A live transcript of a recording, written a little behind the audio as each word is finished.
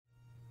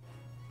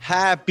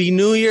Happy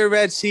New Year,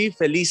 Red Sea.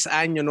 Feliz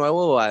Año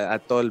Nuevo a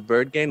todo el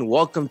Bird Gang.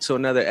 Welcome to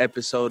another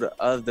episode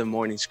of the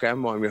Morning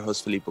Scramble. I'm your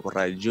host, Felipe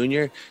Corral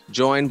Jr.,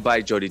 joined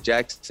by Jody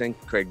Jackson,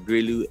 Craig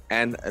Grillu,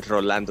 and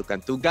Rolando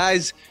Cantu.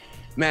 Guys,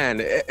 man,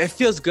 it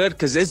feels good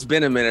because it's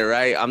been a minute,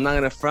 right? I'm not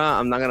going to front.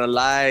 I'm not going to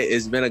lie.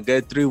 It's been a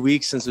good 3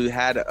 weeks since we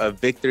had a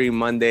Victory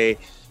Monday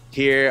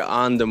here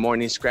on the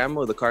Morning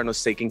Scramble. The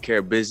Cardinals taking care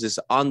of business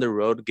on the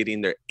road,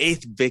 getting their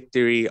 8th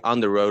victory on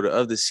the road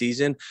of the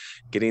season,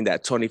 getting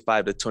that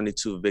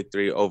 25-22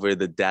 victory over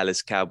the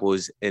Dallas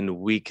Cowboys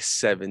in Week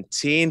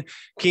 17.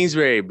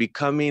 Kingsbury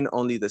becoming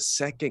only the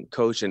second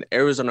coach in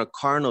Arizona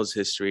Cardinals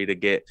history to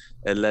get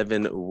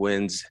 11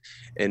 wins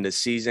in the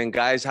season.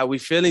 Guys, how we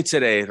feeling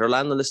today?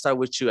 Rolando, let's start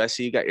with you. I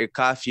see you got your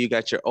coffee, you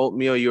got your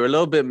oatmeal. You were a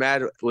little bit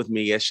mad with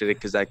me yesterday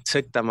because I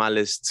took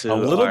tamales to a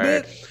little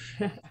bit.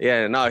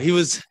 Yeah, no, he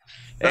was.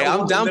 Hey,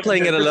 I'm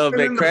downplaying it a little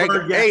bit, Craig.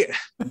 Hey,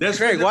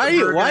 Craig, why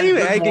are you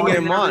egging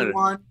him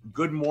on?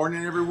 Good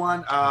morning,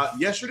 everyone.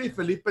 Yesterday,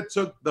 Felipe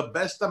took the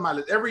best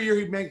tamales. Every year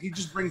he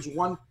just brings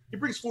one. He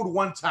brings food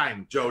one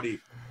time,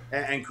 Jody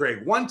and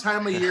Craig. One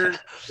time a year.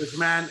 This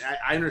man,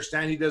 I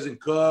understand he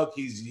doesn't cook.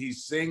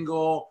 He's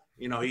single.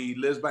 You know, he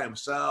lives by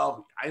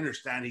himself. I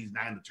understand he's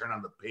not going to turn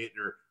on the pit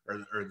or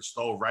the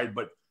stove, right?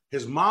 But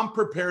his mom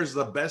prepares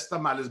the best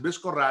tamales.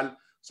 Biscorral,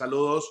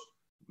 saludos.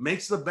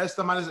 Makes the best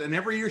tamales, and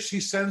every year she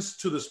sends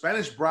to the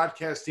Spanish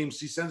broadcast team,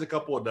 she sends a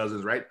couple of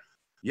dozens, right?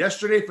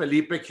 Yesterday,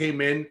 Felipe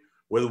came in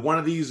with one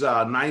of these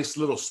nice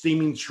little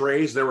steaming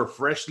trays. They were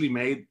freshly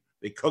made.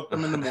 They cooked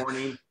them in the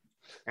morning,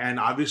 and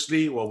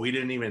obviously, well, we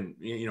didn't even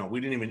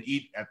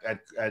eat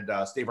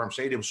at State Farm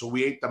Stadium, so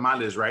we ate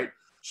tamales, right?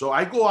 So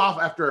I go off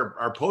after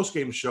our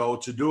post-game show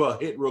to do a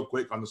hit real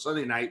quick on the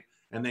Sunday night,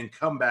 and then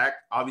come back,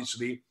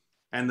 obviously,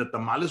 and the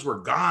tamales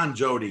were gone,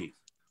 Jody.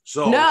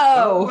 So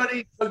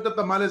somebody took the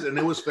tamales, and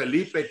it was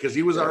Felipe because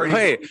he was already.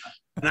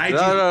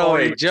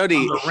 Wait,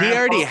 Jody, he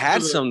already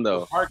had some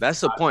though. That's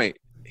the point.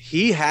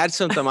 He had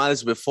some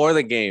tamales before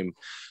the game.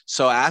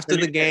 So after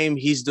the game,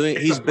 he's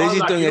busy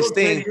doing his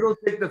thing.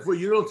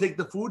 You don't take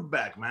the food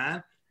back,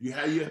 man. You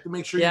have to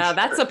make sure. Yeah,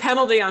 that's a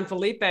penalty on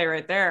Felipe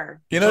right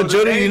there. You know,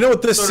 Jody, you know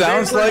what this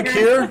sounds like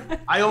here?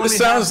 This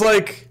sounds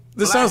like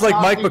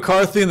Mike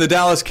McCarthy and the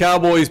Dallas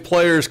Cowboys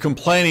players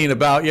complaining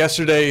about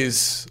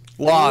yesterday's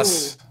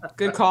loss. Ooh,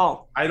 good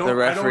call. I don't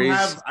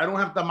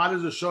have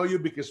tamales to show you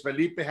because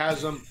Felipe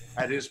has them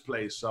at his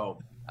place. So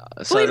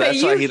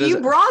Felipe, you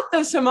brought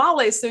those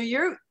tamales, so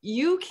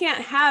you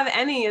can't have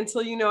any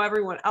until you know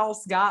everyone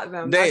else got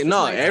them.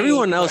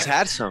 Everyone else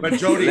had some. But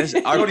Jody,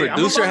 our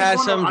producer had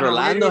some.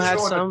 Rolando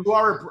had some.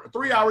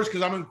 3 hours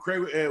because I'm in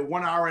Craig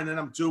 1 hour and then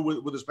I'm 2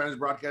 with the Spanish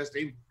broadcast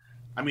team.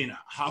 I mean,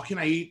 how can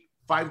I eat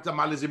 5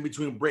 tamales in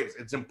between breaks?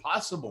 It's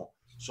impossible.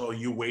 So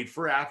you wait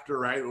for after,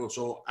 right?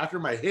 So after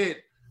my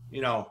hit,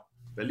 you know,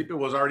 Felipe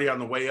was already on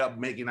the way up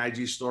making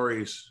IG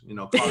stories, you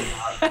know, calling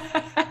out.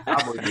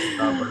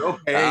 But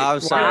okay. I'm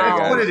sorry,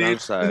 guys. I'm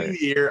sorry. It's a new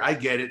year. I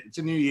get it. It's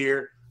a new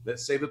year.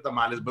 Let's save the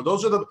tamales. But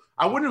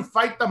I wouldn't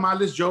fight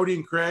tamales, Jody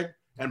and Craig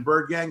and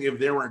Bird Gang, if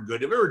they weren't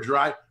good, if they were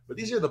dry. But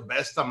these are the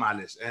best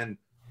tamales. And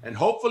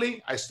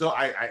hopefully I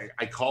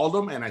called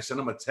them and I sent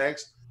them a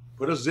text,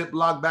 put a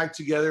Ziploc bag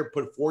together,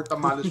 put 4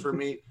 tamales for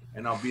me.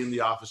 And I'll be in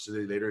the office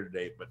later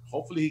today, but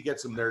hopefully he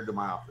gets them there to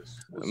my office.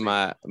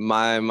 We'll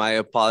my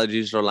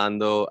apologies,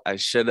 Rolando. I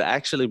should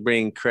actually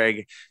bring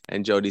Craig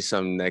and Jody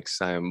some next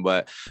time.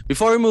 But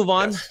before we move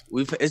on,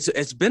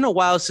 it's been a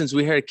while since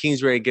we heard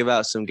Kingsbury give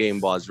out some game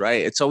balls,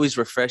 right? It's always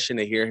refreshing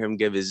to hear him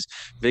give his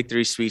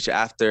victory speech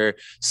after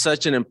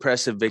such an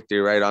impressive victory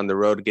right on the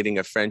road, getting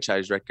a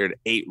franchise record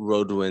 8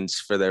 road wins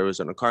for the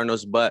Arizona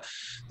Cardinals. But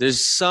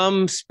there's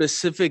some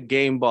specific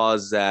game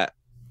balls that,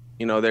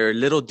 you know, there are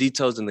little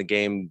details in the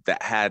game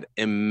that had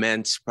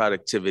immense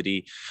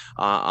productivity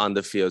on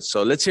the field.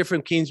 So let's hear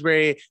from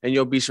Kingsbury, and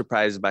you'll be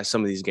surprised by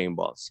some of these game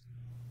balls.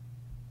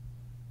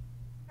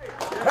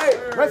 Hey,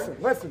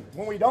 listen.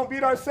 When we don't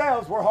beat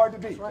ourselves, we're hard to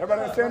beat.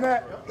 Everybody understand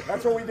that?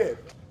 That's what we did.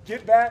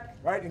 Get back,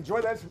 right?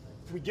 Enjoy that.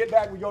 We get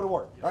back, we go to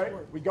work, right?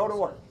 We go to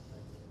work.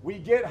 We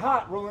get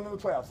hot rolling into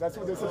the playoffs. That's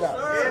what this is about.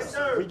 Yes,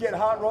 sir. We get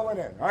hot rolling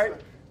in, right?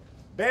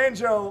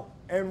 Banjo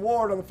and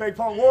Ward on the fake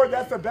phone. Ward,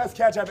 that's the best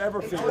catch I've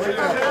ever seen. Great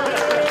job.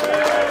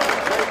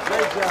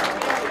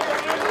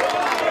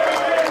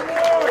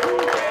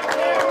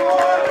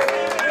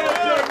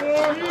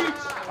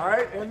 All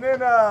right, and then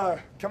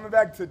coming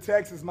back to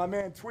Texas, my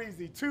man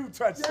Tweezy, 2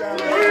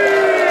 touchdowns.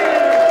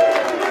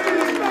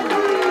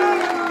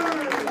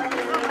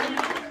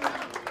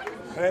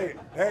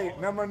 Hey,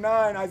 number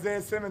 9,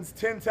 Isaiah Simmons,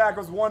 10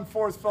 tackles, 1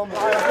 forced fumble.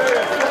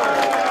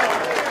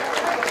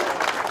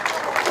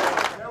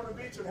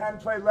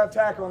 Hadn't played left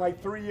tackle in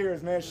like 3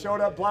 years, man.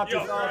 Showed up, blocked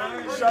his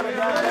arm, shut it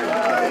down.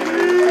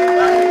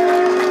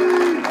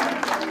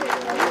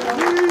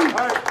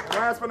 All right,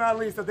 last but not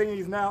least, I think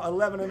he's now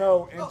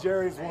 11-0 in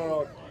Jerry's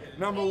world.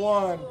 Number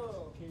 1,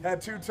 had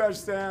 2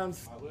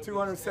 touchdowns,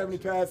 270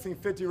 passing,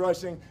 50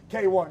 rushing.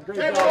 K1,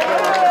 great job.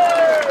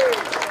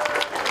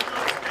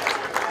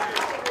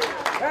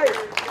 Hey,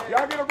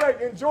 y'all get a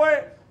break. Enjoy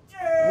it.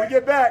 When we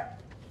get back,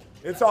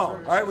 It's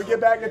on. All right, we get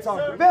back. It's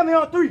on. Family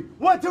on 3.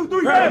 1, 2,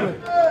 3.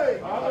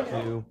 Family.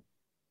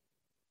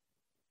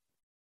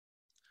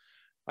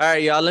 All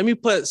right, y'all. Let me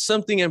put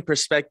something in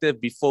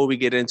perspective before we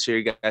get into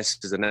your guys'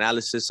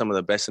 analysis. Some of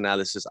the best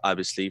analysis,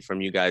 obviously,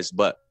 from you guys.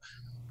 But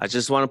I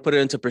just want to put it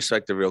into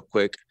perspective real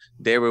quick.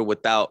 They were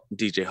without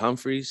DJ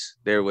Humphries.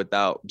 They were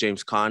without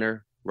James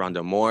Conner,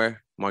 Rondale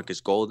Moore,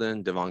 Marcus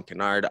Golden, Devon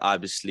Kennard,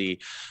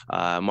 obviously,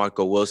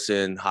 Marco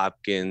Wilson,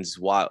 Hopkins,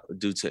 Watt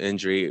due to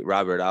injury,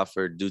 Robert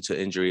Alford due to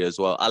injury as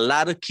well. A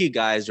lot of key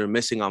guys are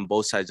missing on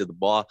both sides of the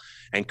ball.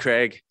 And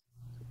Craig,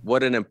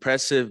 what an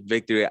impressive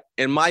victory.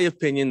 In my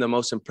opinion, the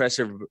most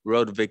impressive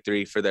road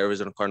victory for the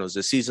Arizona Cardinals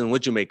this season.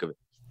 What'd you make of it?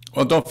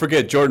 Well, don't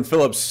forget, Jordan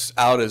Phillips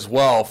out as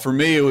well. For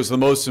me, it was the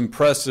most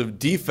impressive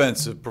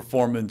defensive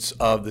performance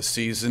of the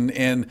season.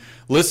 And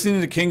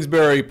listening to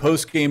Kingsbury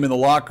post-game in the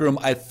locker room,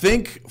 I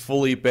think,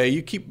 Felipe,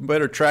 you keep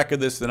better track of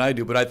this than I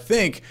do, but I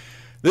think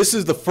this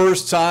is the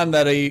first time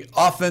that a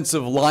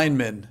offensive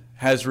lineman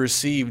has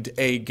received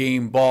a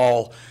game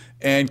ball.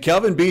 And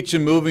Kelvin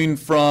Beachum moving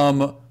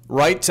from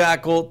right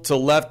tackle to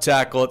left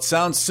tackle. It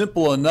sounds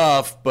simple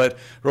enough, but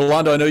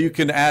Rolando, I know you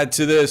can add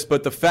to this,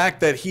 but the fact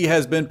that he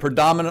has been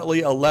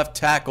predominantly a left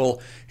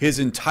tackle his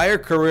entire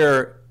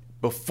career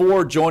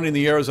before joining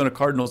the Arizona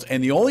Cardinals,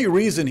 and the only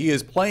reason he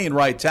is playing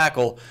right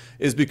tackle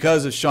is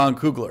because of Sean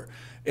Kugler.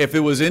 If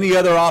it was any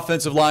other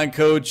offensive line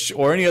coach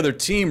or any other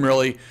team,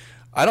 really,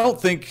 I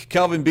don't think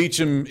Kelvin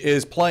Beachum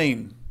is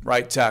playing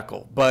right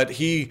tackle, but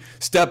he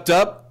stepped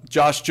up.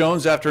 Josh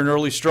Jones, after an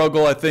early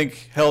struggle, I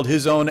think held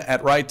his own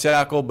at right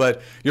tackle.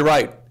 But you're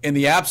right. In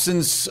the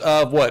absence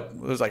of it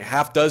was like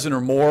half dozen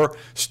or more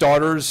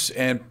starters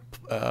and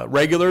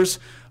regulars,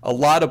 a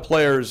lot of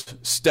players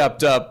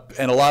stepped up,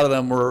 and a lot of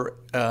them were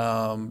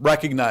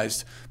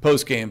recognized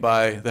post-game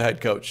by the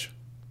head coach.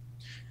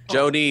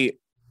 Jody,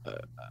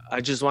 I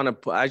just want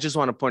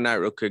to point out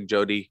real quick,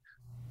 Jody,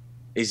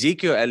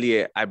 Ezekiel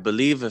Elliott, I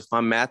believe if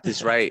my math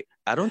is right,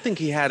 I don't think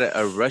he had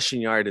a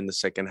rushing yard in the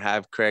second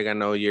half. Craig, I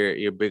know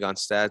you're big on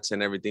stats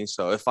and everything,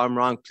 so if I'm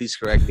wrong, please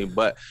correct me.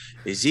 But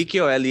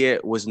Ezekiel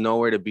Elliott was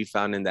nowhere to be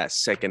found in that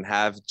second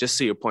half. Just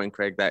to your point,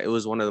 Craig, that it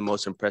was one of the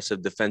most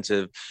impressive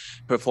defensive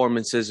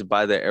performances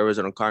by the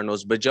Arizona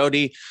Cardinals. But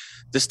Jody,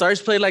 the Stars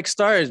played like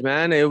stars,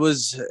 man. It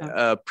was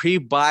a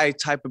pre-bye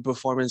type of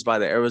performance by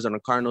the Arizona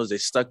Cardinals. They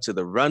stuck to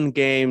the run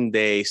game.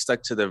 They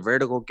stuck to the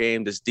vertical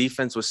game. This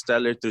defense was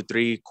stellar through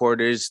 3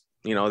 quarters.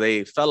 You know,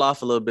 they fell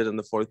off a little bit in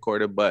the fourth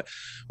quarter, but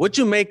what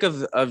you make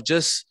of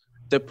just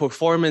the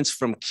performance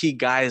from key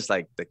guys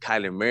like the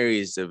Kyler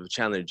Murrays, the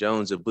Chandler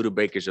Jones, the Budda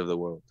Bakers of the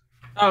world?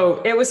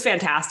 Oh, it was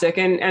fantastic.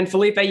 And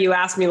Felipe, you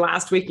asked me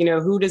last week,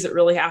 who does it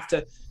really have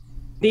to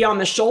be on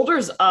the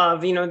shoulders of,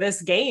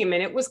 this game?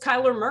 And it was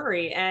Kyler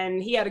Murray,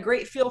 and he had a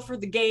great feel for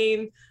the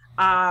game.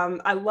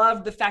 I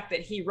loved the fact that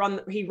he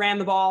ran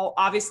the ball.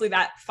 Obviously,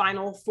 that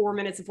final 4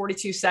 minutes and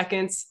 42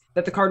 seconds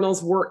that the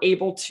Cardinals were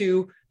able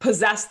to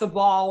possess the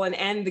ball and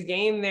end the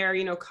game there.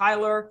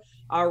 Kyler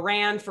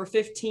ran for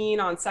 15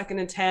 on 2nd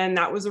and 10.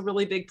 That was a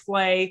really big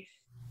play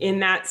in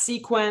that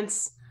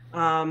sequence.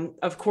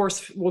 Of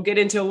course, we'll get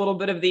into a little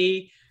bit of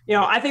the,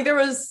 I think there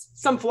was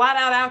some flat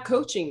out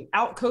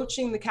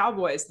outcoaching the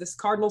Cowboys, this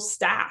Cardinals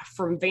staff,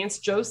 from Vance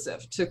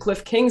Joseph to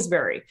Cliff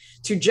Kingsbury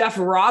to Jeff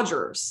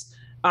Rogers.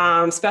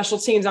 Special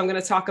teams I'm going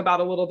to talk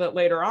about a little bit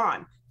later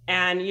on.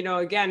 And,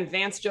 again,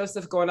 Vance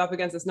Joseph going up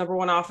against this number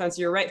 1 offense.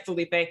 You're right,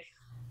 Felipe.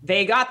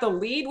 They got the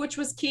lead, which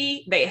was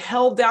key. They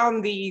held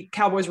down the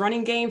Cowboys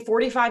running game,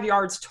 45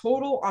 yards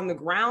total on the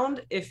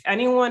ground. If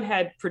anyone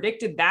had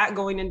predicted that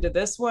going into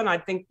this one, I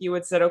think you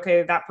would have said,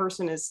 okay, that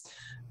person is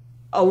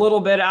a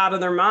little bit out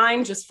of their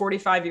mind. Just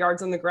 45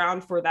 yards on the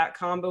ground for that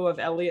combo of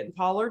Elliott and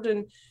Pollard.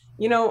 And,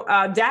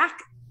 Dak,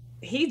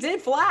 he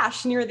did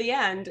flash near the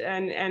end,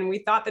 and we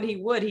thought that he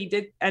would. He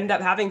did end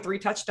up having 3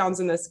 touchdowns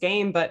in this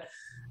game. But,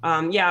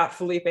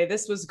 Felipe,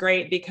 this was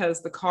great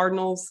because the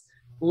Cardinals,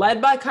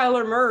 led by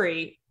Kyler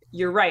Murray,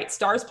 you're right,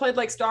 stars played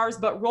like stars,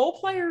 but role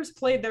players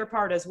played their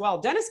part as well.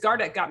 Dennis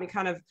Gardeck got me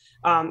kind of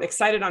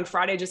excited on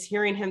Friday just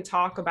hearing him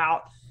talk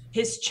about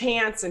his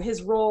chance and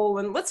his role.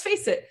 And let's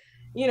face it,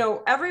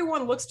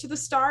 everyone looks to the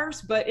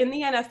stars, but in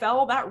the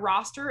NFL, that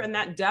roster and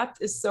that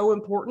depth is so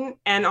important.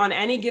 And on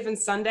any given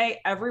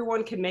Sunday,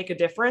 everyone can make a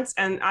difference.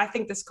 And I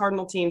think this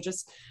Cardinal team,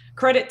 just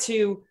credit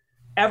to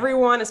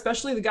everyone,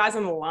 especially the guys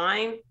on the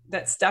line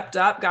that stepped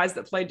up, guys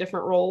that played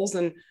different roles.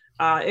 And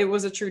it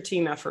was a true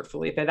team effort,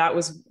 Felipe. That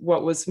was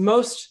what was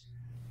most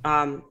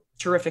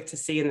terrific to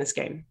see in this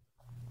game.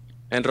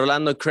 And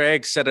Rolando,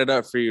 Craig set it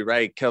up for you,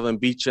 right? Kelvin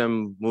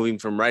Beachum moving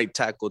from right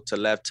tackle to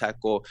left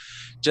tackle.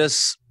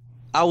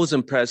 I was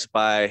impressed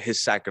by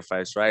his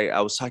sacrifice, right?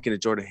 I was talking to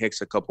Jordan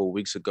Hicks a couple of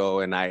weeks ago,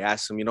 and I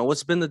asked him,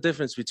 what's been the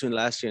difference between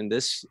last year and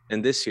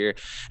this year?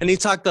 And he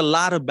talked a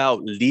lot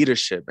about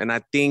leadership. And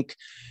I think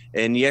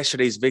in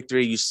yesterday's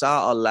victory, you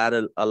saw a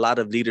lot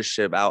of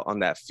leadership out on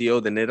that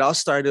field. And it all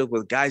started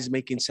with guys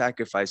making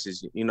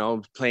sacrifices,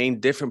 playing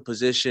different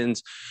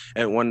positions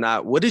and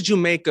whatnot. What did you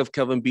make of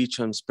Kelvin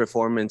Beachum's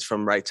performance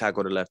from right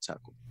tackle to left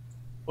tackle?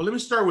 Well, let me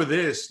start with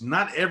this.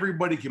 Not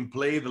everybody can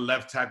play the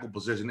left tackle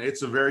position.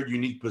 It's a very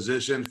unique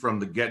position from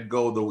the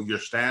get-go, your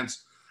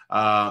stance.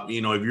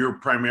 If you're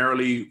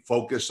primarily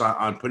focused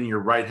on putting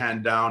your right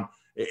hand down,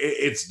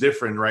 it's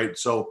different, right?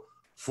 So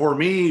for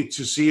me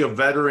to see a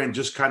veteran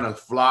just kind of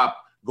flop,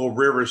 go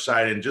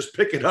Riverside, and just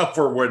pick it up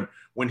for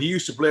when he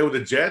used to play with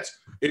the Jets,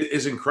 it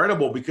is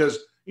incredible because,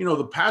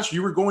 the pass,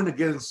 you were going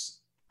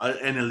against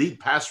an elite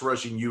pass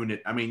rushing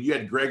unit. I mean, you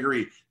had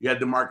Gregory, you had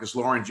DeMarcus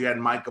Lawrence, you had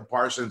Micah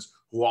Parsons,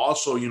 who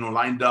also,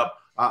 lined up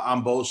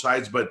on both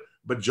sides. But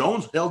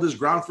Jones held his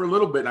ground for a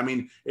little bit. I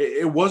mean,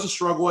 it was a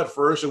struggle at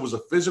first. It was a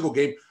physical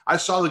game. I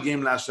saw the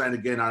game last night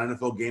again on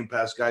NFL Game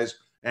Pass, guys,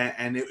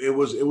 and it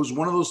was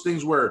one of those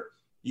things where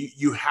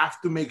you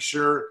have to make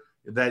sure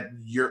that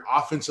your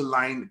offensive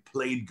line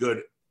played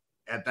good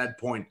at that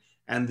point.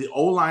 And the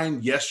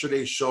O-line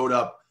yesterday showed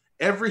up.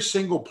 Every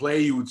single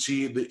play you would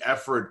see the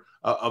effort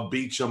of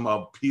Beachum,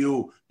 of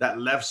Pugh, that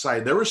left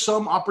side. There were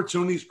some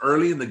opportunities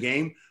early in the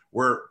game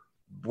where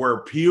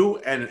Pugh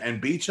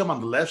and Beachum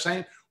on the left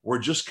side were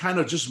just kind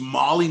of just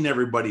mauling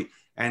everybody.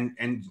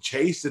 And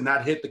Chase did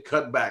not hit the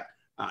cutback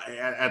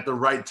at the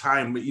right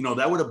time. But,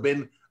 that would have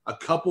been a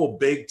couple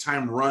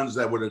big-time runs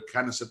that would have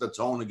kind of set the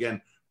tone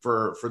again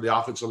for the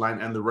offensive line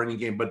and the running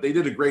game. But they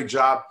did a great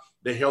job.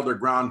 They held their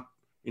ground,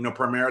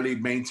 primarily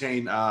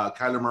maintain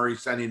Kyler Murray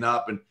standing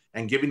up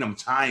and giving them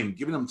time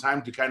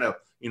to kind of,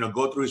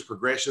 go through his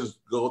progressions,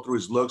 go through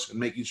his looks, and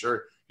making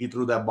sure he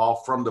threw that ball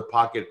from the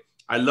pocket.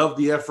 I love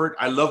the effort.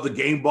 I love the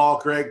game ball,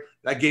 Craig.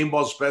 That game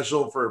ball is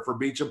special for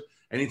Beachum.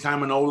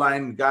 Anytime an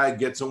O-line guy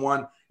gets in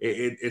one,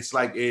 it's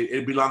like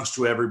it belongs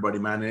to everybody,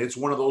 man. And it's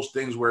one of those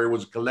things where it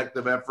was a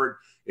collective effort.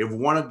 If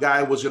one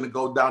guy was going to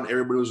go down,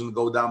 everybody was going to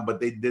go down, but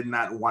they did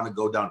not want to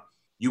go down.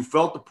 You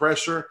felt the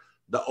pressure.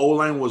 The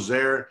O-line was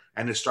there,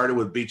 and it started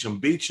with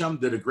Beachum. Beachum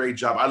did a great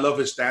job. I love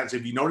his stance.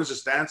 If you notice his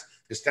stance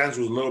was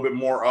a little bit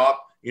more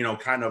up,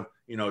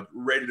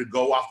 ready to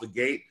go off the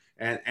gate.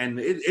 And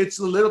it's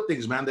the little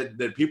things, man,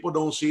 that people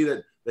don't see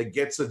that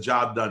gets the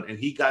job done. And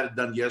he got it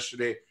done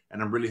yesterday,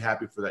 and I'm really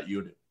happy for that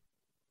unit.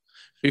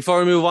 Before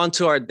we move on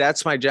to our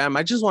That's My Jam,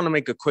 I just want to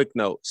make a quick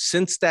note.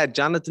 Since that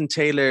Jonathan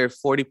Taylor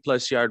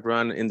 40-plus yard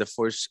run in the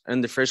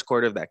first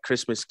quarter of that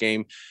Christmas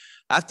game,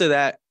 after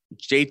that,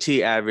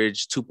 JT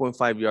averaged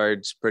 2.5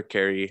 yards per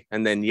carry.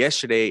 And then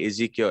yesterday,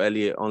 Ezekiel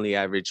Elliott only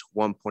averaged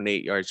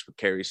 1.8 yards per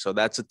carry. So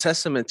that's a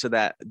testament to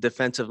that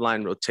defensive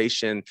line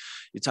rotation.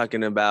 You're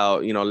talking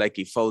about,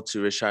 Lecky Fotu,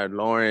 Rashard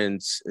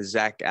Lawrence,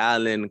 Zach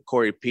Allen,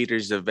 Corey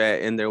Peters, the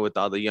vet in there with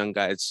all the young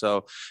guys.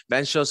 So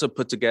Vance Joseph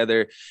put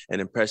together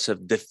an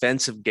impressive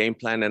defensive game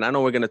plan. And I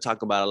know we're going to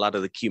talk about a lot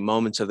of the key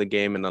moments of the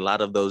game and a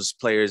lot of those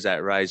players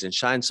that rise and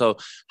shine. So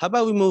how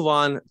about we move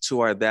on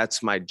to our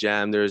That's My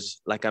Jam?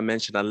 There's, like I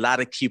mentioned, a lot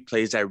of key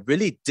plays that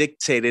really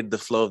dictated the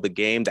flow of the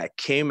game, that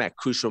came at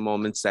crucial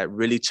moments, that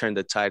really turned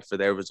the tide for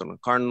the Arizona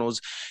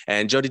Cardinals.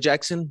 And Jody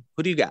Jackson,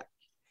 who do you got?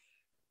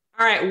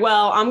 All right,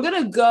 well, I'm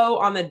going to go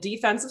on the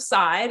defensive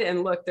side.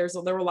 And look, there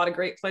were a lot of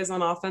great plays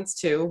on offense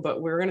too,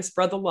 but we're going to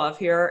spread the love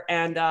here.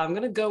 And I'm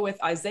going to go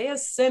with Isaiah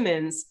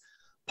Simmons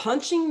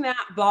punching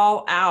that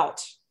ball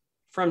out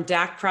from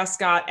Dak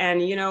Prescott.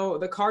 And,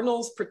 the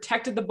Cardinals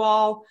protected the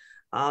ball.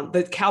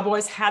 The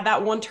Cowboys had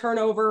that one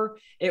turnover.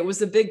 It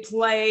was a big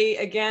play.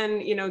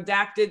 Again,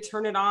 Dak did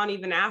turn it on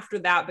even after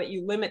that, but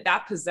you limit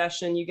that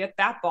possession. You get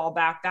that ball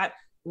back. That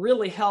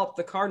really helped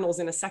the Cardinals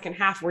in the second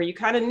half where you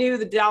kind of knew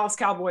the Dallas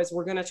Cowboys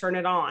were going to turn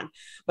it on.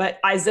 But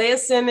Isaiah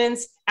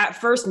Simmons at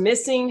first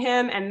missing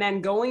him and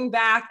then going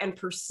back and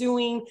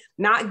pursuing,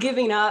 not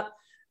giving up.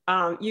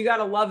 You got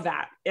to love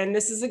that. And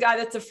this is a guy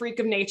that's a freak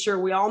of nature.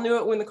 We all knew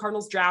it when the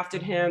Cardinals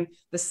drafted him.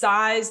 The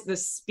size, the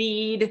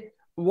speed,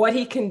 what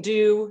he can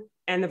do,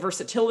 and the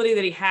versatility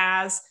that he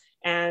has.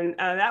 And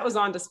that was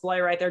on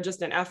display right there,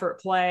 just an effort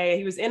play.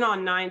 He was in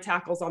on 9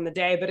 tackles on the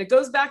day, but it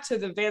goes back to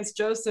the Vance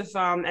Joseph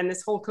and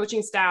this whole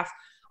coaching staff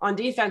on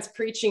defense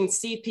preaching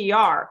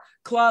CPR,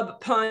 club,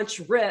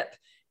 punch, rip.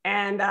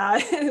 And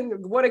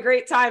what a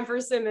great time for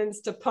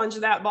Simmons to punch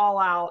that ball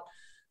out.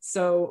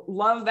 So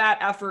love that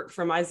effort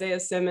from Isaiah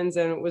Simmons.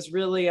 And it was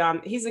really,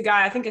 he's a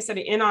guy, I think I said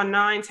in on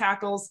 9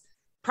 tackles,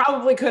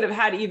 probably could have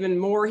had even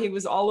more. He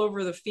was all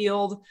over the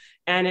field,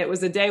 and it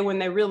was a day when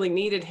they really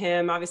needed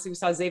him. Obviously, we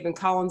saw Zaven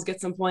Collins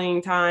get some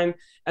playing time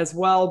as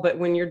well, but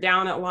when you're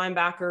down at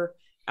linebacker,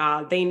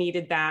 they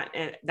needed that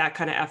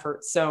kind of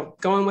effort. So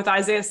going with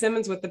Isaiah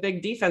Simmons with the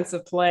big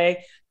defensive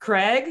play.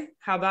 Craig,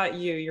 how about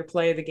you? Your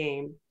play of the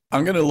game.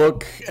 I'm going to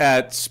look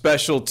at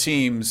special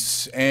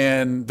teams,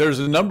 and there's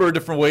a number of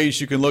different ways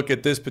you can look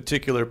at this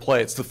particular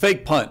play. It's the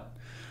fake punt.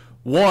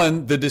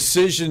 One, the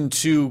decision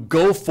to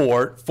go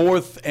for it,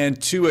 4th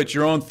and 2 at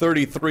your own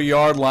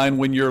 33-yard line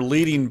when you're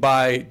leading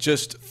by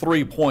just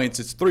 3 points.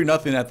 It's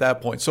 3-0 at that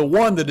point. So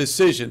one, the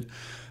decision.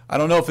 I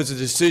don't know if it's a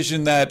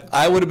decision that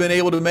I would have been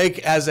able to make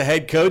as a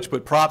head coach,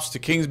 but props to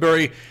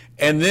Kingsbury.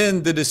 And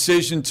then the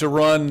decision to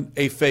run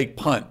a fake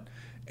punt.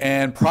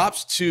 And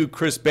props to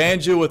Chris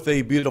Banjo with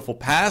a beautiful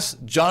pass.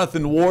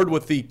 Jonathan Ward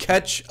with the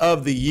catch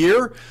of the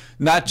year,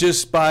 not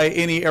just by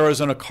any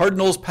Arizona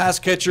Cardinals pass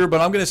catcher,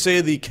 but I'm going to say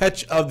the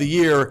catch of the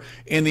year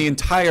in the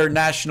entire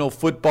National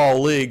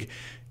Football League.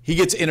 He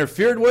gets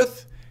interfered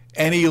with,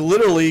 and he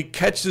literally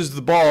catches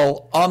the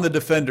ball on the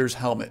defender's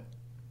helmet.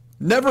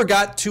 Never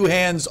got two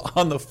hands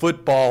on the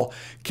football,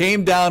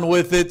 came down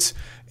with it,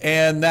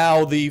 and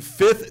now the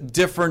fifth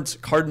different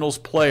Cardinals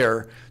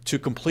player to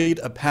complete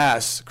a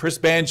pass. Chris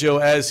Banjo,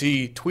 as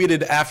he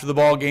tweeted after the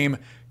ball game,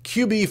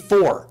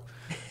 QB4.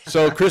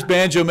 So Chris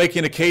Banjo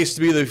making a case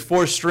to be the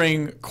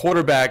fourth-string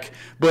quarterback.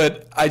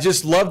 But I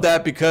just love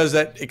that because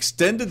that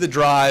extended the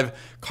drive.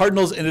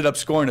 Cardinals ended up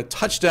scoring a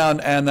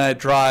touchdown on that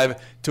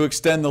drive to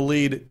extend the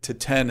lead to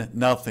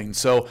 10-0.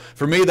 So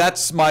for me,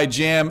 that's my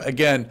jam.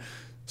 Again,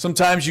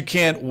 sometimes you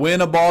can't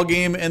win a ball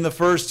game in the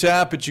first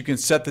half, but you can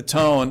set the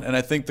tone. And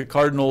I think the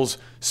Cardinals'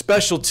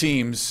 special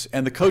teams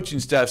and the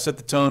coaching staff set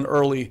the tone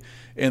early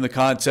in the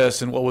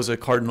contest and what was a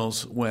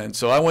Cardinals win.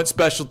 So I went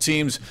special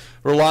teams.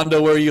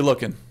 Rolando, where are you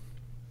looking?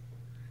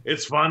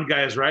 It's fun,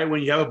 guys, right?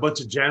 When you have a bunch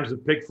of jams to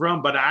pick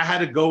from. But I had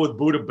to go with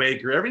Budda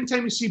Baker. Every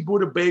time you see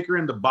Budda Baker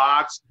in the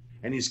box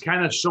and he's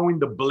kind of showing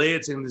the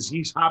blitz and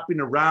he's hopping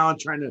around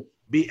trying to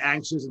be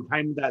anxious and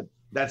timing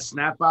that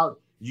snap out,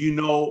 you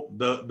know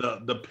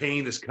the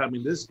pain is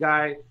coming. This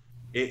guy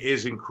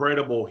is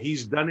incredible.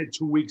 He's done it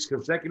 2 weeks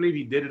consecutively.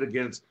 He did it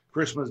against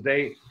Christmas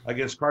Day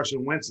against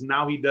Carson Wentz.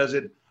 Now he does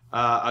it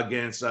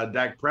against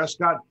Dak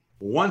Prescott.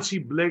 Once he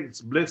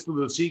blitzed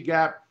through the C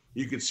gap,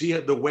 you could see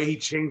the way he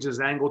changed his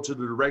angle to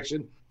the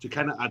direction to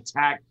kind of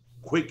attack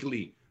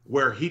quickly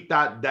where he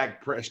thought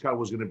Dak Prescott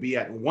was going to be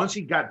at. And once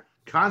he got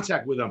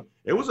contact with him,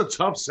 it was a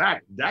tough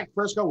sack. Dak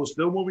Prescott was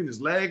still moving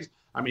his legs.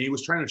 I mean, he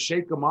was trying to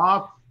shake him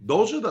off.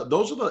 Those are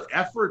the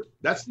effort.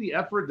 That's the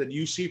effort that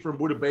you see from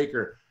Budda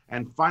Baker.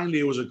 And finally,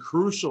 it was a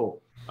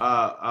crucial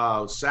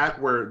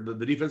sack where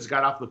the defense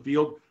got off the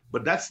field.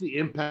 But that's the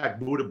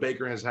impact Budda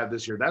Baker has had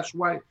this year. That's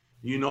why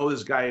you know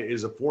this guy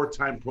is a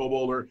four-time Pro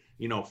Bowler,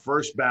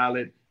 first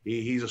ballot.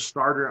 He's a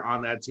starter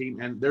on that team,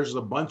 and there's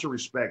a bunch of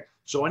respect.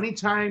 So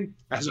anytime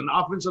as an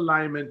offensive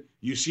lineman,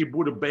 you see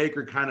Budda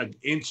Baker kind of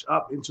inch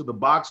up into the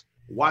box,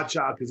 watch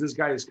out because this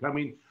guy is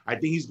coming. I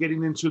think he's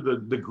getting into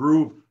the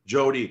groove,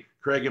 Jody,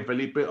 Craig, and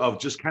Felipe, of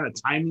just kind of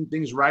timing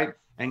things right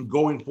and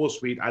going full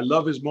speed. I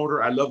love his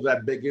motor. I love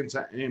that big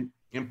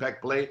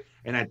impact play,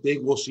 and I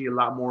think we'll see a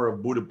lot more of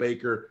Budda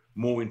Baker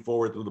moving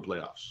forward through the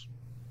playoffs.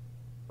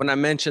 When I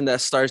mentioned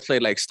that stars play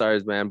like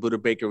stars, man, Budda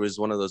Baker was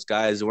one of those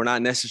guys. We're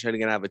not necessarily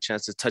going to have a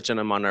chance to touch on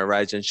him on our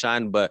Rise and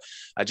Shine, but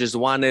I just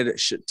wanted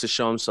to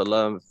show him some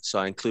love, so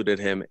I included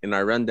him in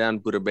our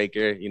rundown. Budda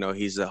Baker,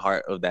 he's the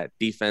heart of that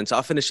defense.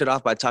 I'll finish it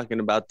off by talking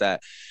about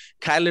that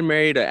Kyler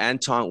Murray to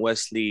Antoine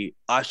Wesley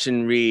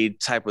option read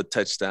type of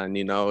touchdown.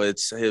 It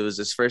was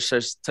his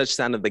first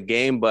touchdown of the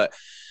game, but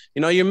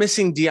you're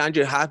missing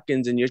DeAndre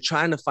Hopkins and you're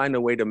trying to find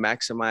a way to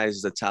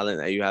maximize the talent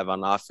that you have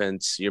on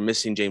offense. You're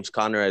missing James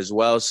Conner as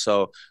well.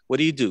 So what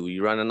do?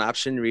 You run an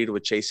option read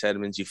with Chase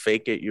Edmonds. You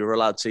fake it. You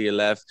roll out to your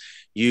left.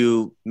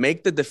 You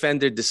make the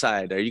defender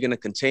decide, are you going to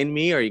contain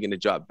me or are you going to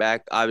drop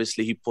back?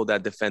 Obviously, he pulled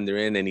that defender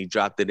in and he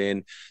dropped it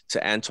in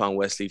to Antoine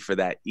Wesley for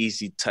that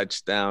easy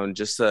touchdown.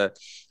 Just a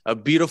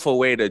beautiful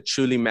way to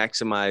truly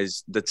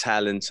maximize the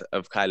talent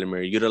of Kyler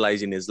Murray,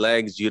 utilizing his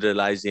legs,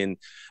 utilizing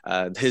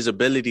his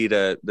ability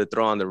to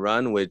throw on the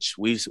run, which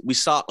we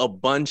saw a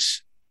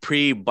bunch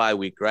pre-bye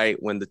week, right?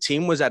 When the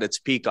team was at its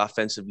peak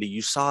offensively,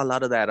 you saw a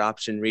lot of that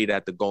option read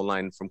at the goal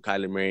line from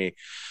Kyler Murray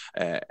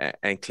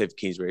and Cliff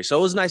Kingsbury. So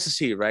it was nice to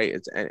see, right?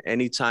 It's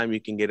anytime you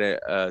can get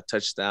a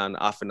touchdown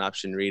off an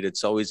option read,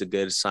 it's always a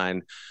good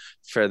sign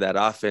for that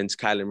offense.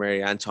 Kyler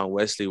Murray, Antoine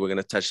Wesley, we're going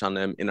to touch on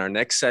them in our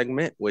next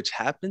segment, which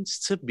happens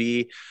to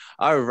be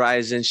our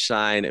Rise and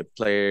Shine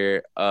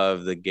player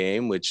of the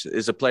game, which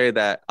is a player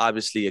that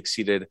obviously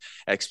exceeded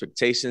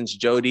expectations.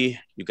 Jody,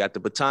 you got the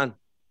baton.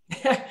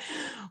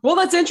 Well,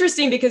 that's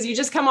interesting because you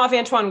just come off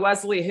Antoine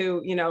Wesley,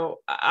 who,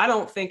 I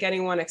don't think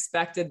anyone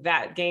expected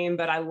that game,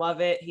 but I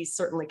love it. He's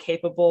certainly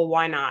capable.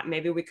 Why not?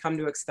 Maybe we come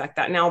to expect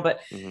that now, but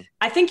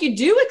I think you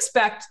do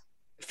expect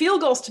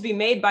field goals to be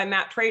made by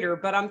Matt Prater,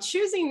 but I'm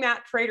choosing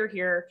Matt Prater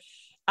here.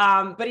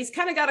 But he's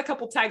kind of got a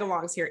couple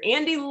tag-alongs here.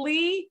 Andy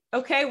Lee,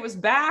 was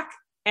back.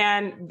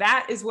 And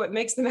that is what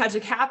makes the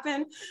magic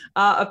happen.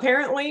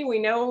 Apparently, we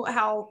know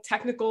how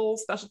technical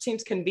special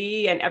teams can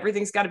be, and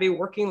everything's got to be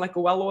working like a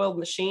well-oiled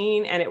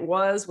machine. And it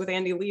was with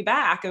Andy Lee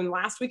back. And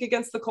last week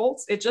against the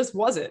Colts, it just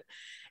wasn't.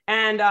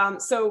 And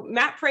so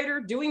Matt Prater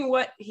doing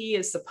what he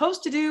is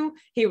supposed to do.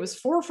 He was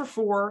 4 for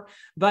 4.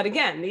 But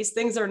again, these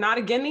things are not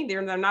a gimme.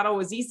 They're not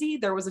always easy.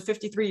 There was a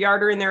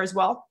 53-yarder in there as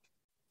well.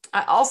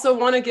 I also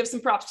want to give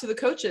some props to the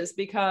coaches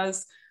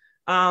because,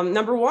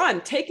 number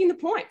one, taking the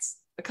points.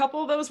 A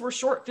couple of those were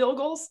short field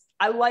goals.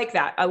 I like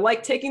that. I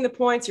like taking the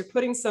points. You're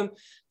putting some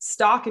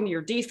stock into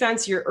your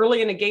defense. You're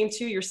early in a game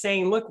too. You're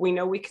saying, look, we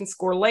know we can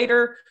score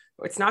later.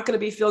 It's not going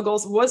to be field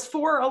goals. Was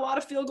for a lot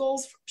of field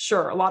goals?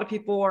 Sure. A lot of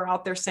people are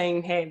out there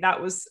saying, hey,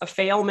 that was a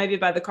fail maybe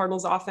by the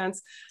Cardinals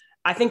offense.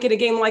 I think in a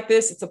game like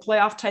this, it's a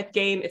playoff type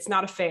game. It's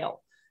not a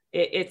fail.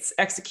 It's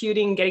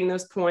executing, getting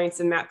those points,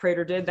 and Matt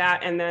Prater did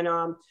that. And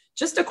then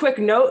just a quick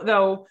note,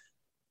 though,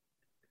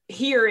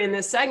 here in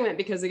this segment,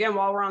 because again,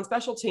 while we're on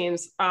special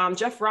teams,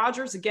 Jeff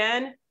Rogers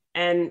again,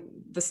 and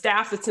the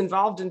staff that's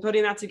involved in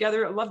putting that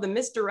together. I love the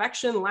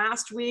misdirection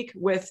last week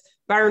with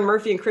Byron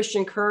Murphy and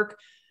Christian Kirk.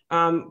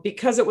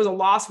 Because it was a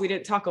loss, we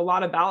didn't talk a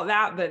lot about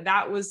that, but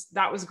that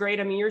was great.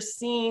 I mean, you're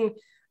seeing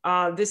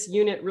this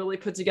unit really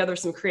put together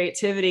some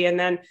creativity. And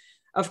then,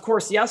 of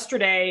course,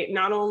 yesterday,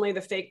 not only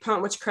the fake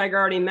punt, which Craig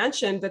already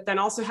mentioned, but then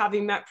also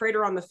having Matt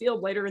Prater on the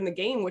field later in the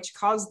game, which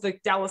caused the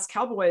Dallas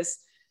Cowboys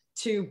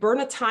to burn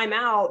a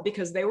timeout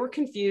because they were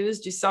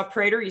confused. You saw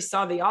Prater, you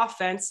saw the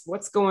offense,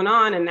 what's going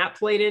on? And that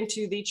played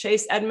into the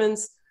Chase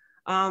Edmonds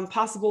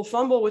possible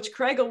fumble, which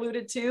Craig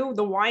alluded to,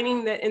 the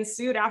whining that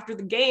ensued after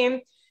the game.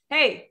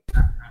 Hey,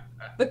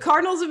 the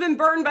Cardinals have been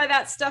burned by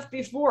that stuff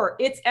before.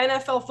 It's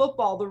NFL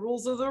football. The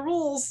rules are the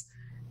rules.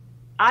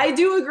 I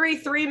do agree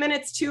 3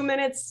 minutes, 2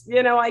 minutes,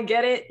 I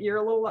get it. You're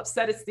a little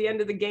upset it's the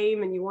end of the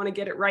game and you want to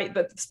get it right.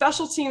 But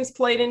special teams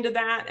played into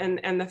that,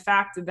 and the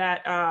fact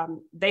that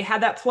they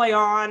had that play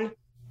on.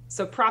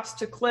 So props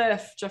to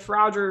Cliff, Jeff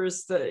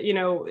Rogers. I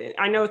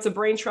know it's a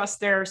brain trust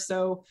there.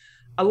 So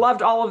I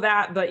loved all of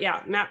that. But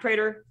yeah, Matt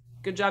Prater,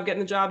 good job getting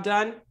the job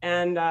done.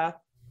 And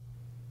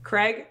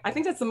Craig, I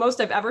think that's the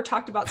most I've ever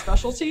talked about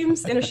special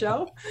teams in a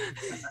show.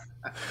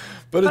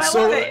 But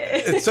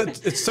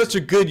it's such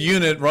a good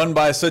unit run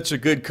by such a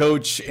good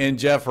coach in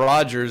Jeff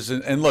Rogers.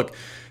 And look,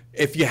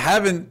 if you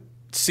haven't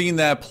seen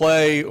that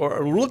play,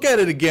 or look at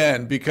it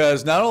again,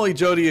 because not only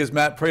Jody is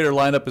Matt Prater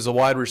lined up as a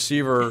wide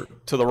receiver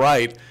to the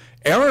right,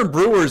 Aaron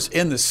Brewer's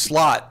in the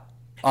slot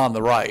on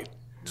the right.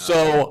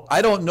 So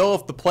I don't know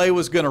if the play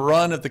was going to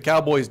run if the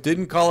Cowboys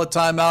didn't call a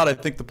timeout. I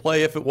think the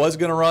play, if it was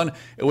going to run,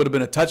 it would have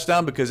been a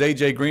touchdown because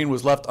A.J. Green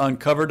was left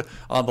uncovered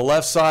on the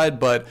left side.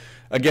 But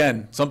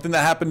again, something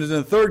that happened in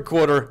the third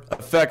quarter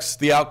affects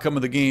the outcome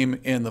of the game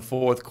in the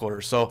fourth quarter.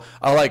 So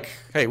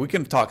hey, we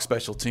can talk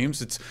special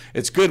teams.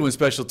 It's good when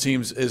special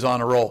teams is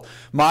on a roll.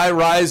 My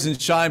rise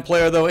and shine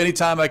player, though,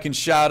 anytime I can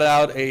shout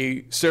out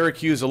a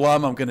Syracuse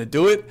alum, I'm going to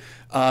do it.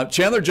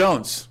 Chandler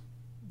Jones.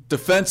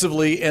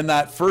 Defensively in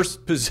that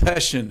first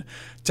possession,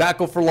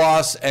 tackle for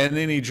loss, and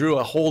then he drew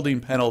a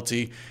holding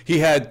penalty. He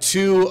had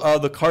 2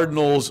 of the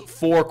Cardinals'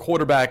 4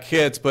 quarterback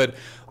hits, but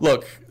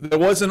look, there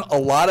wasn't a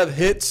lot of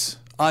hits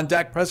on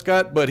Dak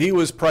Prescott, but he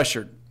was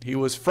pressured. He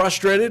was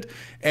frustrated,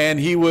 and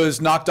he was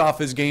knocked off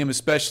his game,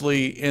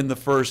 especially in the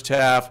first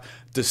half.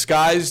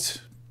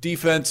 Disguised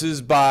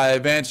defenses by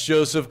Vance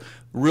Joseph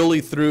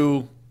really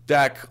threw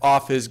Dak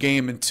off his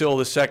game until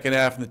the second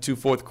half and the 2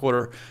 fourth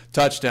quarter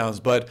touchdowns.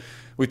 But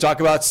we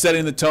talk about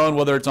setting the tone,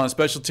 whether it's on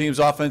special teams,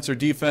 offense, or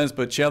defense,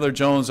 but Chandler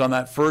Jones on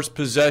that first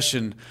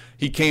possession,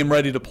 he came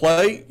ready to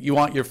play. You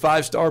want your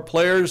 5-star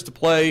players to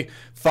play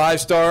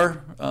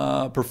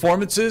 5-star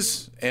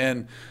performances,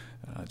 and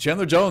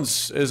Chandler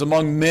Jones is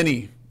among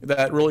many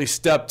that really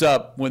stepped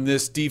up when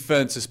this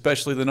defense,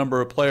 especially the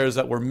number of players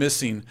that were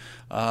missing,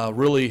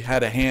 really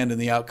had a hand in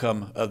the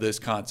outcome of this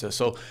contest.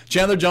 So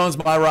Chandler Jones,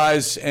 my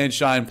rise and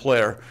shine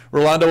player.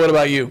 Rolando, what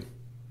about you?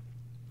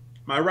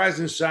 My rise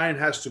and shine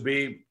has to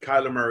be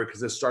Kyler Murray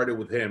because it started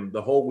with him.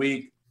 The whole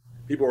week,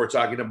 people were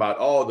talking about,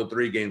 the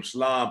 3-game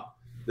slump.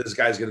 This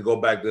guy's going to go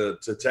back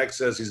to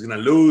Texas. He's going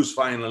to lose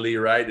finally,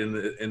 right,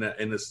 in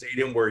a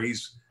stadium where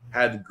he's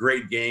had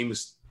great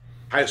games,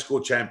 high school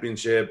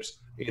championships,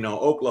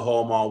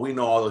 Oklahoma. We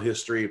know all the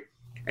history.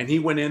 And he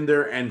went in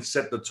there and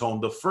set the tone.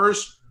 The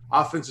first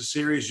offensive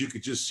series, you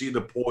could just see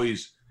the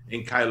poise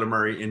in Kyler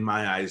Murray in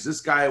my eyes.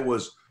 This guy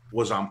was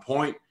on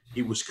point.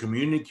 He was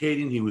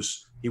communicating. He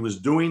was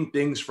doing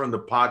things from the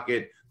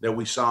pocket that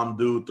we saw him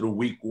do through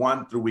week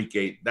 1 through week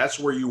 8. That's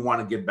where you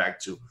want to get back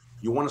to.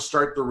 You want to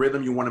start the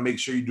rhythm. You want to make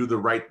sure you do the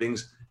right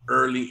things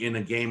early in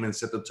a game and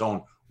set the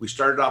tone. We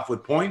started off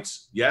with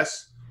points.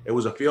 Yes, it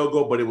was a field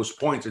goal, but it was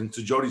points. And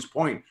to Jody's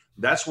point,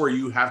 that's where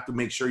you have to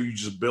make sure you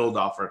just build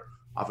off it.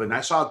 And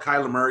I saw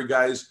Kyler Murray,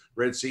 guys,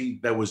 Red Sea,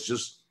 that was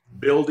just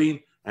building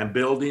and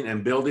building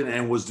and building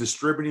and was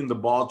distributing the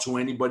ball to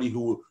anybody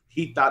who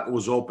he thought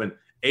was open.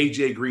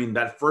 A.J. Green,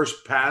 that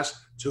first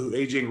pass to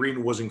A.J.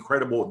 Green was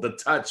incredible. The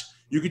touch,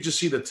 you could just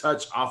see the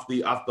touch off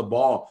the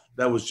ball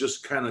that was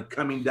just kind of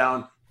coming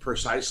down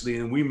precisely.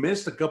 And we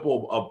missed a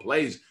couple of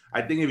plays.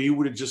 I think if he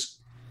would have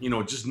just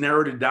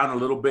narrowed it down a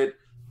little bit,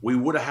 we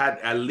would have had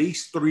at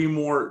least 3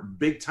 more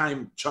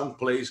big-time chunk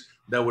plays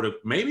that would have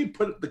maybe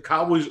put the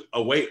Cowboys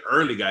away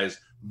early, guys.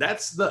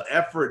 That's the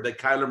effort that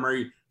Kyler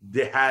Murray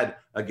had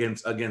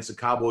against the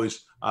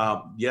Cowboys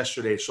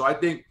yesterday. So I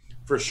think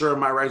for sure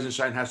my rise and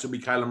shine has to be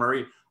Kyler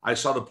Murray. I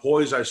saw the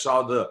poise. I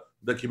saw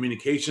the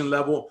communication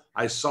level.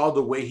 I saw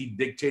the way he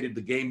dictated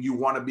the game. You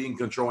want to be in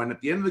control. And at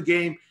the end of the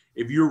game,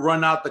 if you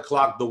run out the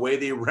clock the way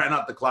they ran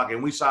out the clock,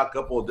 and we saw a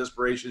couple of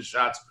desperation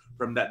shots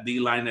from that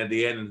D-line at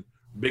the end, and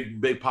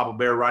big Papa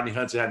Bear Rodney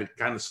Hudson had to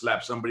kind of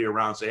slap somebody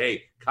around and say,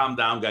 hey, calm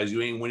down, guys.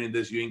 You ain't winning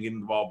this. You ain't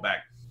getting the ball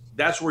back.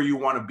 That's where you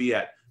want to be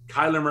at.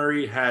 Kyler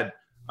Murray had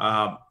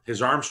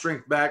his arm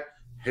strength back,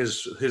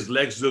 His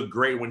legs look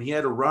great. When he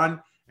had to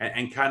run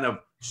and kind of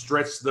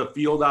stretch the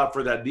field out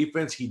for that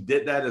defense, he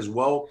did that as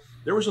well.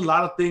 There was a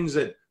lot of things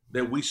that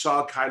we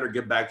saw Kyler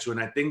get back to, and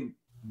I think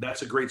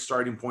that's a great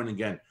starting point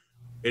again.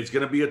 It's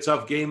going to be a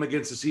tough game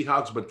against the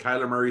Seahawks, but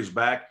Kyler Murray's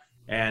back.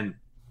 And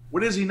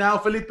what is he now,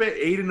 Felipe?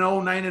 8-0,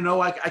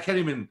 9-0? I can't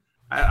even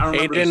 – I don't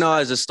remember.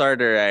 8-0 as a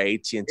starter at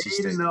AT&T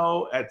Stadium.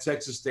 8-0 at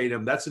Texas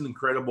Stadium. That's an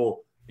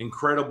incredible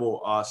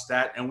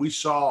stat. And we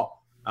saw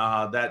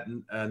that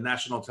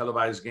national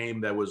televised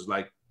game that was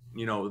like,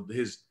 you know,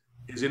 his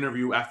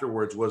interview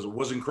afterwards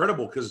was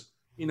incredible because,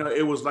 you know,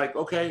 it was like,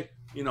 okay,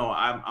 you know,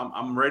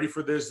 I'm ready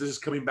for this. This is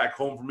coming back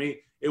home for me.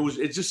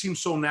 It just seems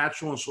so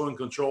natural and so in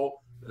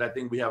control that I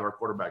think we have our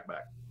quarterback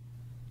back.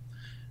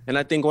 And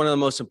I think one of the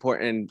most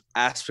important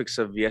aspects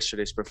of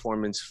yesterday's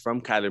performance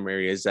from Kyler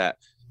Murray is that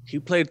he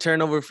played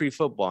turnover-free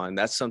football, and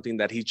that's something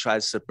that he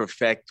tries to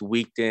perfect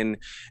week in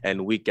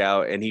and week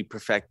out, and he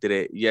perfected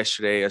it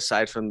yesterday.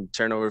 Aside from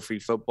turnover-free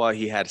football,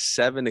 he had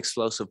 7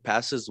 explosive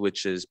passes,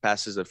 which is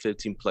passes of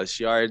 15-plus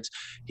yards.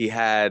 He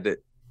had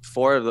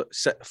four of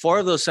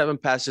those 7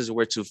 passes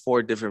were to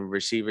 4 different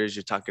receivers.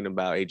 You're talking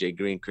about AJ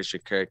Green,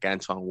 Christian Kirk,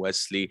 Antoine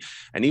Wesley,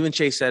 and even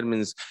Chase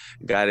Edmonds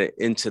got it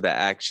into the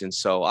action.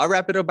 So I'll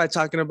wrap it up by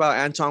talking about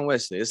Antoine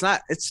Wesley.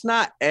 It's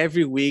not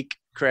every week,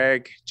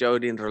 Craig,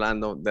 Jody, and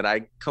Rolando, that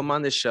I come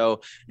on the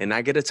show and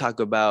I get to talk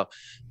about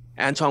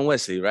Antoine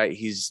Wesley, right?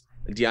 He's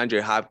DeAndre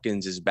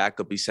Hopkins'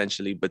 backup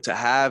essentially, but to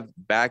have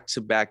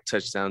back-to-back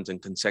touchdowns in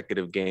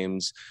consecutive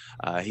games,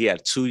 he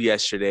had 2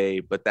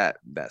 yesterday, but that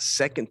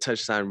second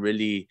touchdown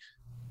really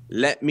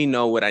let me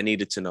know what I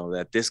needed to know,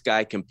 that this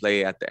guy can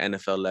play at the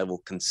NFL level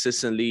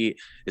consistently.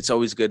 It's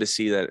always good to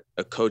see that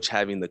a coach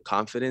having the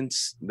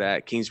confidence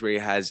that Kingsbury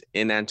has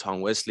in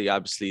Antoine Wesley.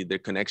 Obviously, their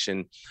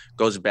connection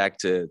goes back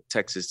to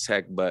Texas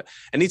Tech, but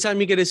anytime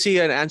you get to see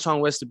an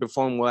Antoine Wesley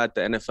perform well at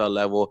the NFL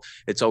level,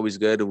 it's always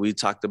good. We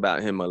talked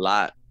about him a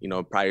lot, you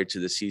know, prior to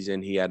the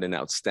season. He had an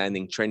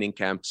outstanding training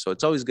camp, so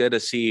it's always good to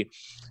see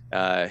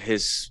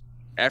his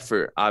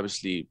effort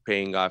obviously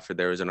paying off for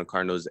the Arizona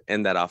Cardinals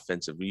and that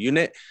offensive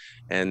unit.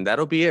 And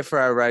that'll be it for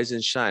our Rise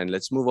and Shine.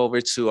 Let's move over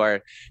to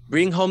our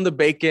Bring Home the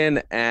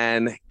Bacon.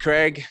 And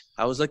Craig,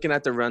 I was looking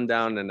at the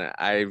rundown and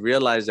I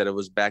realized that it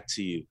was back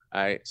to you.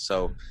 All right.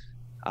 So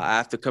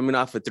after coming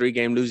off a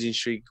 3-game losing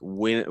streak,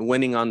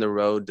 winning on the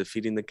road,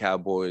 defeating the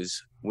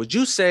Cowboys, would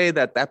you say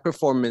that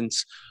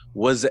performance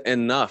was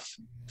enough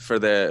for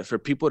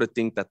people to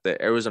think that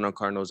the Arizona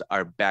Cardinals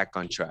are back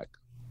on track?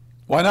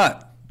 Why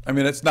not? I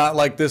mean, it's not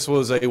like this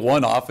was a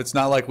one-off. It's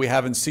not like we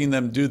haven't seen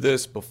them do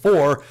this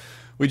before.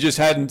 We just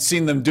hadn't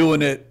seen them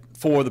doing it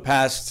for the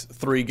past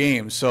 3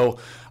 games. So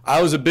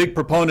I was a big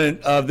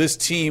proponent of this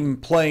team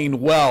playing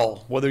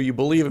well, whether you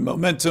believe in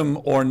momentum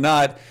or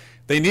not.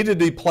 They needed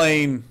to be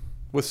playing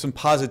with some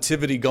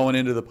positivity going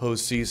into the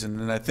postseason.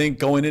 And I think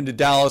going into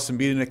Dallas and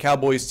beating a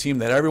Cowboys team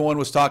that everyone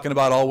was talking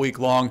about all week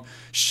long,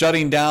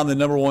 shutting down the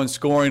 #1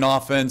 scoring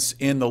offense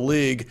in the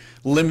league,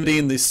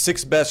 limiting the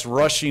 6th best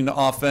rushing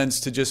offense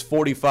to just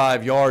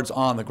 45 yards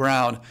on the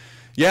ground.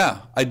 Yeah,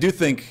 I do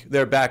think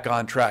they're back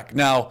on track.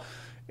 Now,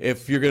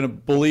 if you're going to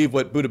believe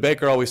what Budda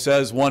Baker always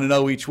says,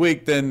 1-0 each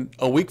week, then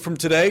a week from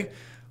today,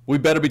 we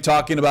better be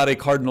talking about a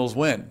Cardinals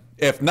win.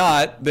 If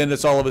not, then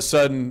it's all of a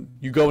sudden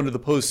you go into the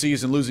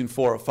postseason losing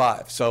 4 or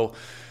 5. So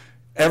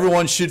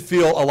everyone should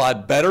feel a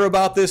lot better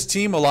about this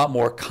team, a lot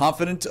more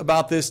confident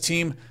about this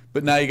team.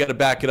 But now you got to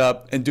back it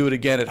up and do it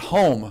again at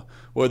home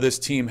where this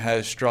team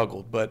has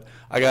struggled. But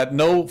I got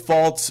no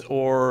faults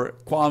or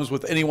qualms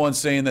with anyone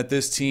saying that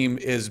this team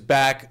is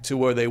back to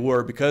where they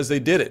were because they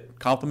did it.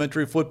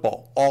 Complimentary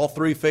football, all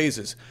 3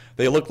 phases.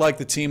 They looked like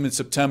the team in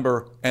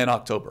September and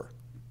October.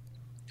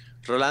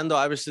 Rolando,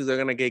 obviously they're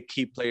going to get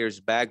key players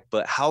back,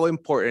 but how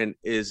important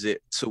is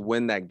it to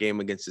win that game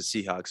against the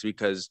Seahawks?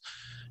 Because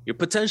you're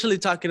potentially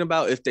talking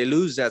about, if they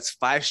lose, that's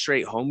 5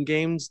 straight home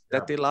games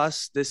that they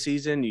lost this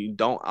season. You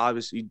don't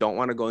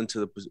want to go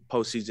into the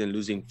postseason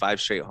losing 5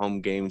 straight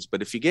home games.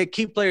 But if you get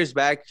key players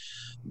back,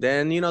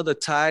 then, you know, the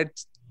tide,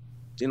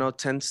 you know,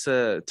 tends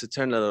to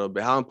turn a little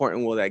bit. How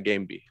important will that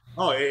game be?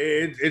 Oh,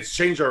 it's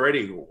changed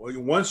already.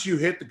 Once you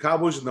hit the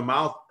Cowboys in the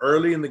mouth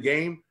early in the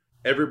game,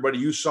 everybody,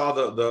 you saw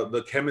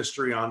the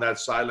chemistry on that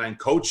sideline,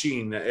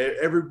 coaching,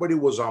 everybody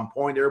was on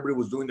point, everybody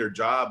was doing their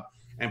job,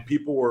 and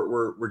people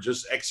were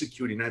just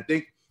executing. I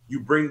think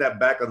you bring that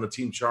back on the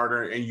team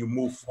charter and you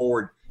move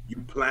forward. You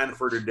plan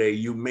for today.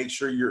 You make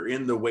sure you're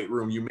in the weight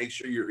room. You make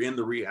sure you're in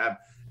the rehab.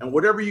 And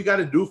whatever you got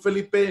to do,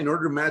 Felipe, in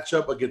order to match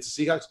up against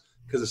the Seahawks,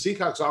 because the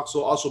Seahawks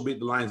also beat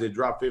the Lions. They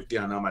dropped 50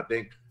 on them, I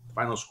think.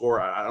 Final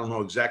score, I don't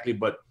know exactly,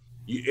 but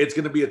it's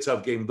going to be a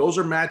tough game. Those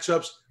are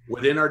matchups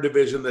within our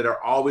division that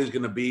are always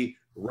going to be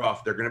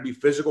rough. They're going to be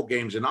physical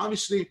games. And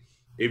obviously,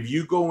 if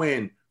you go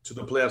in to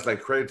the playoffs,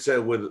 like Craig said,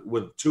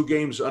 with 2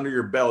 games under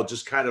your belt,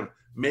 just kind of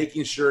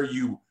making sure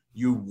you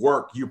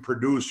work, you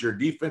produce, your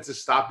defense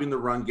is stopping the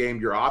run game,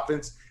 your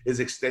offense is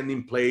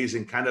extending plays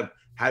and kind of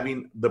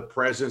having the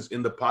presence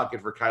in the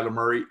pocket for Kyler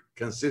Murray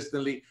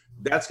consistently,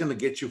 that's going to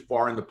get you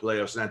far in the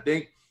playoffs. And I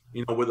think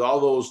with all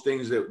those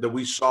things that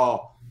we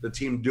saw the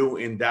team do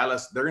in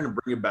Dallas, they're going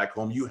to bring it back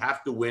home. You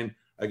have to win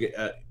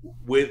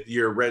with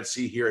your Red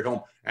Sea here at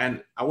home.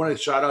 And I want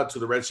to shout out to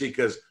the Red Sea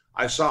because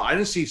I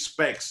didn't see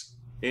specks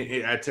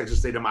at Texas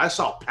Stadium. I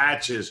saw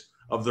patches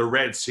of the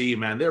Red Sea,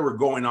 man. They were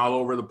going all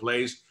over the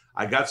place.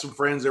 I got some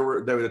friends that were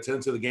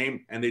attending to the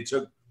game, and they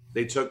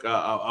took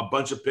a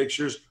bunch of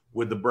pictures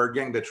with the Bird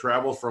Gang that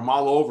traveled from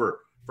all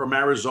over, from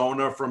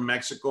Arizona, from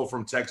Mexico,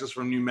 from Texas,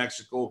 from New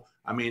Mexico.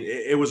 I mean,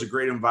 it was a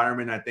great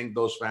environment. I think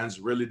those fans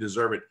really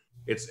deserve it.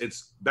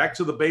 It's back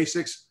to the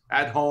basics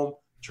at home,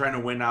 trying to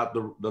win out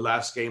the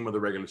last game of the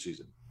regular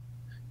season.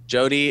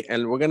 Jody,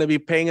 and we're going to be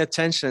paying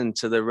attention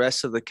to the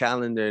rest of the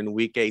calendar in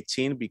Week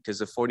 18 because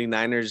the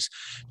 49ers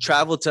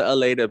travel to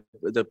LA to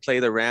play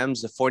the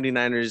Rams. The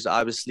 49ers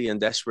obviously in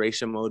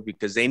desperation mode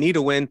because they need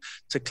a win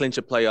to clinch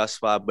a playoff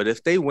spot. But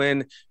if they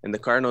win and the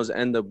Cardinals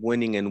end up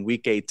winning in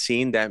Week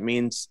 18, that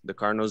means the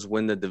Cardinals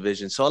win the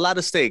division. So a lot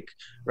at stake,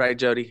 right,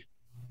 Jody?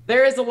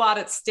 There is a lot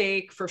at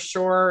stake for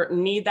sure.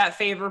 Need that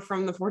favor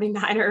from the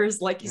 49ers.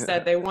 Like you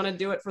said, they want to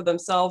do it for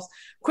themselves.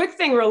 Quick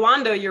thing,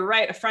 Rolando, you're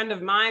right. A friend of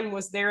mine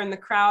was there in the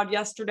crowd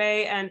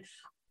yesterday, and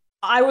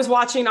I was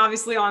watching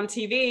obviously on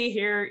TV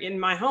here in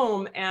my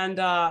home. And,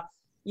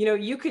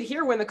 you could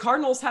hear when the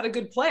Cardinals had a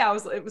good play.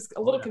 It was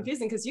a little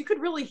confusing because you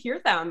could really hear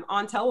them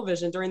on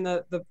television during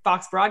the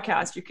Fox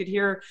broadcast. You could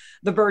hear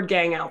the Bird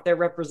Gang out there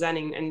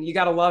representing, and you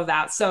got to love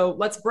that. So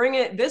let's bring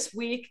it this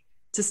week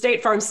to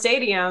State Farm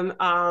Stadium,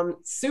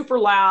 super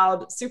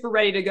loud, super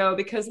ready to go,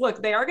 because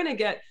look, they are going to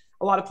get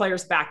a lot of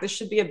players back. This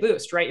should be a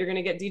boost, right? You're going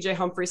to get DJ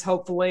Humphries,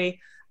 hopefully,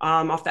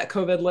 off that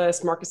COVID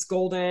list, Marcus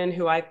Golden,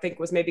 who I think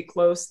was maybe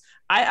close.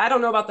 I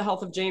don't know about the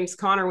health of James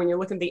Conner. When you're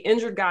looking at the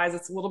injured guys,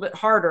 it's a little bit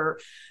harder.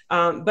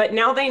 But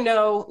now they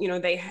know,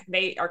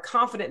 they are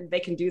confident that they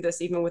can do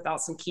this even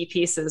without some key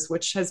pieces,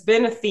 which has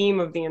been a theme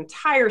of the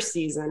entire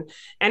season.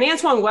 And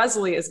Antoine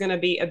Wesley is going to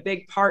be a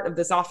big part of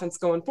this offense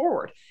going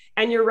forward.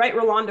 And you're right,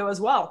 Rolando,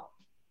 as well.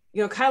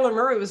 Kyler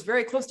Murray was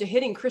very close to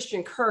hitting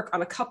Christian Kirk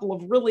on a couple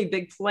of really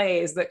big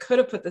plays that could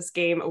have put this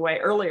game away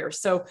earlier.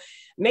 So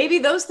maybe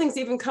those things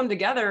even come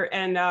together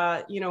and,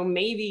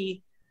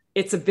 maybe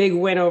it's a big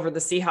win over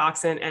the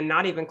Seahawks and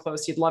not even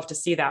close. You'd love to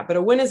see that. But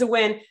a win is a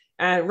win.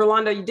 And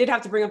Rolando, you did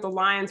have to bring up the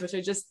Lions, which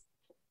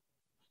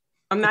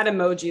I'm that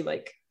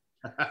emoji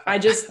I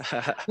just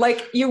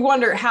you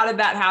wonder, how did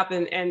that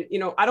happen? And,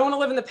 I don't want to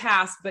live in the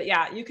past, but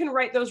yeah, you can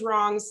right those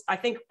wrongs. I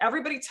think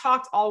everybody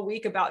talked all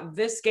week about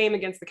this game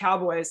against the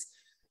Cowboys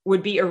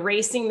would be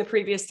erasing the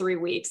previous 3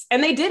 weeks.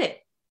 And they did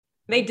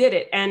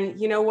it. And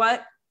you know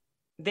what?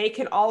 They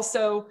can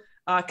also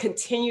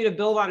continue to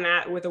build on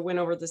that with a win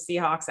over the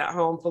Seahawks at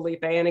home,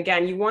 Felipe. And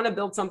again, you want to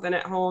build something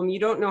at home. You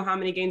don't know how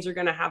many games you're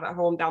going to have at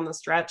home down the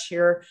stretch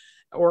here,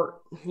 or,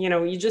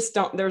 you just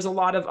don't. There's a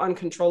lot of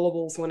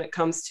uncontrollables when it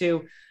comes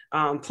to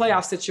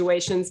playoff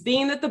situations,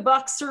 being that the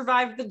Bucs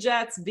survived the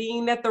Jets,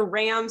 being that the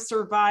Rams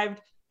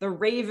survived the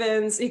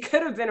Ravens. It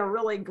could have been a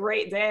really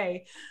great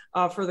day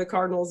for the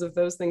Cardinals if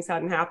those things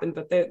hadn't happened,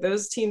 but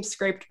those teams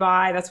scraped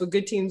by. That's what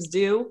good teams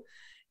do.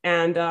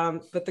 And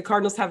but the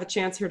Cardinals have a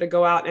chance here to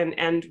go out and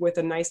end with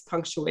a nice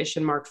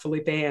punctuation mark,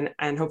 Felipe,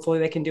 and hopefully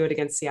they can do it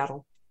against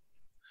Seattle.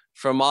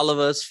 From all of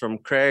us, from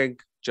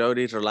Craig,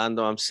 Jody,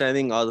 Rolando, I'm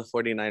sending all the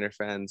 49er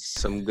fans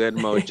some good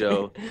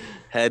mojo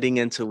heading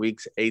into Week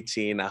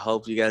 18. I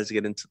hope you guys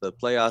get into the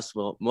playoffs.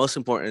 Well, most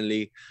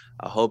importantly,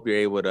 I hope you're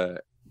able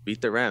to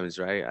beat the Rams,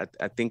 right?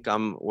 I think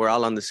we're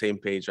all on the same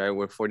page, right?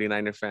 We're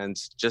 49er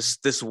fans.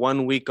 Just this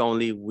 1 week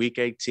only, Week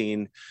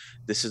 18.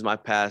 This is my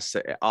pass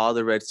to all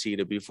the Red Sea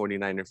to be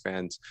 49er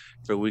fans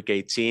for Week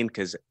 18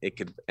 because it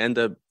could end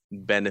up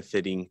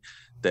benefiting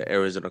the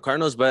Arizona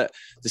Cardinals. But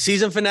the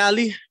season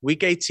finale,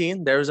 Week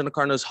 18, the Arizona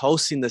Cardinals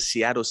hosting the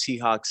Seattle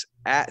Seahawks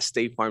at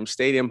State Farm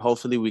Stadium.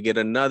 Hopefully we get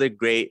another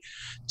great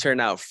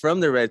turnout from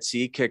the Red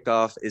Sea.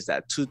 Kickoff is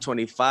at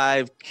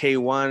 2:25.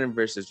 K1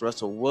 versus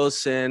Russell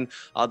Wilson.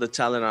 All the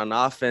talent on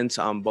offense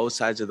on both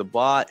sides of the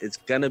ball. It's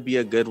going to be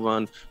a good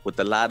one with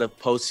a lot of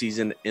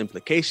postseason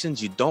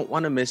implications. You don't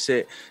want to miss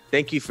it.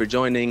 Thank you for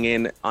joining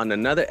in on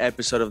another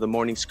episode of the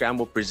Morning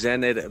Scramble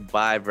presented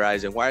by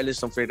Verizon Wireless.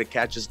 Don't forget to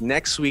catch us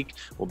next week.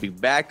 We'll be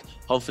back,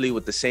 hopefully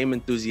with the same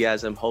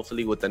enthusiasm,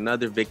 hopefully with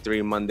another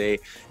victory Monday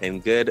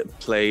and good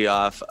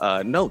playoff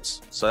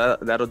notes. So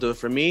that'll do it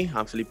for me.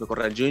 I'm Felipe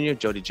Corral Jr.,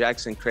 Jody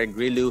Jackson, Craig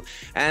Grillu,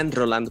 and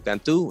Rolando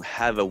Cantu.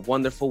 Have a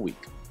wonderful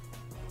week.